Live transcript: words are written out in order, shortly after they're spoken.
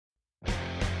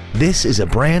This is a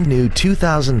brand new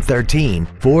 2013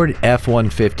 Ford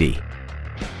F-150.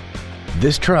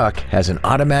 This truck has an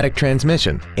automatic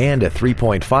transmission and a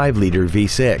 3.5-liter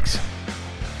V6.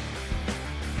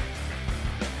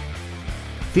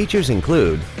 Features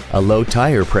include a low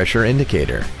tire pressure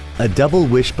indicator, a double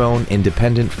wishbone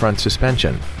independent front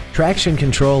suspension, traction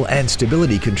control and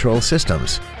stability control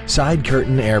systems, side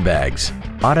curtain airbags,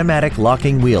 automatic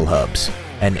locking wheel hubs,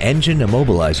 an engine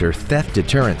immobilizer theft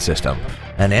deterrent system,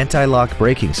 an anti-lock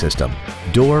braking system,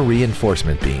 door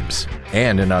reinforcement beams,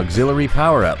 and an auxiliary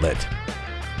power outlet.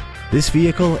 This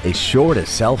vehicle is sure to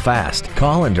sell fast.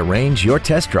 Call and arrange your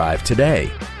test drive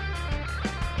today.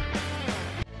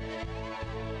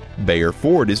 Bayer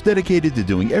Ford is dedicated to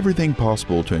doing everything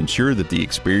possible to ensure that the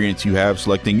experience you have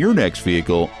selecting your next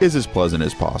vehicle is as pleasant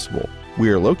as possible. We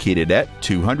are located at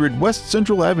 200 West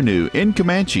Central Avenue in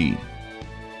Comanche.